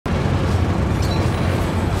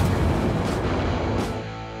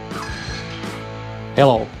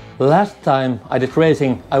Hello. Last time I did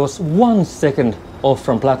racing, I was 1 second off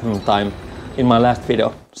from platinum time in my last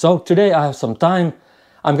video. So today I have some time.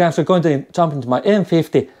 I'm actually going to jump into my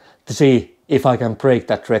M50 to see if I can break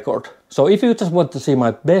that record. So if you just want to see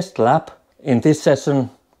my best lap in this session,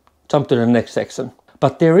 jump to the next section.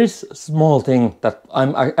 But there is a small thing that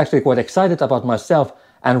I'm actually quite excited about myself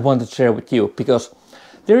and want to share with you, because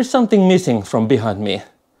there is something missing from behind me.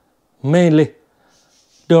 Mainly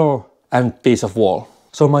door and piece of wall.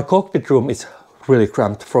 So my cockpit room is really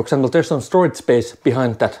cramped. For example, there's some storage space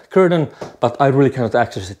behind that curtain, but I really cannot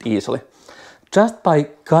access it easily. Just by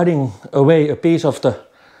cutting away a piece of the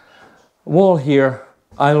wall here,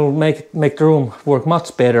 I'll make the room work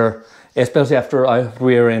much better, especially after I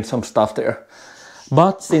rearrange some stuff there.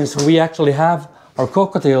 But since we actually have our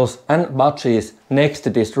cockatiels and budgies next to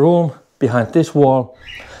this room, behind this wall,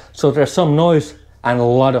 so there's some noise and a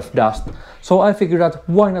lot of dust. So I figured out,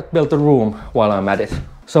 why not build a room while I'm at it.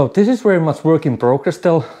 So this is very much work in progress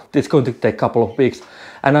still. It's going to take a couple of weeks.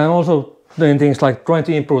 And I'm also doing things like trying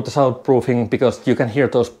to improve the soundproofing, because you can hear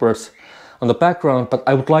those birds on the background, but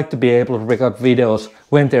I would like to be able to record videos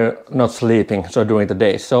when they're not sleeping, so during the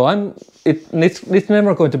day. So it's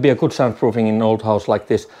never going to be a good soundproofing in an old house like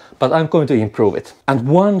this, but I'm going to improve it. And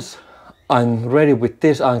once I'm ready with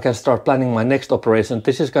this, I can start planning my next operation.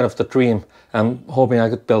 This is kind of the dream I'm hoping I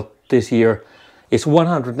could build this year. It's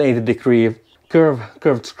 180-degree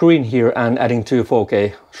curved screen here and adding 2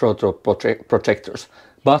 4K short throw projectors.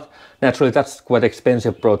 But naturally that's quite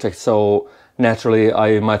expensive project, so naturally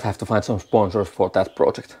I might have to find some sponsors for that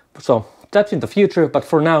project. So that's in the future, but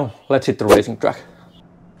for now, let's hit the racing track.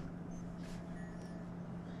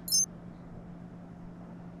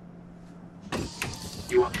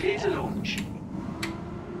 You are clear to launch.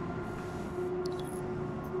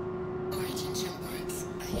 Origin shipboards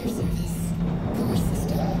at your service.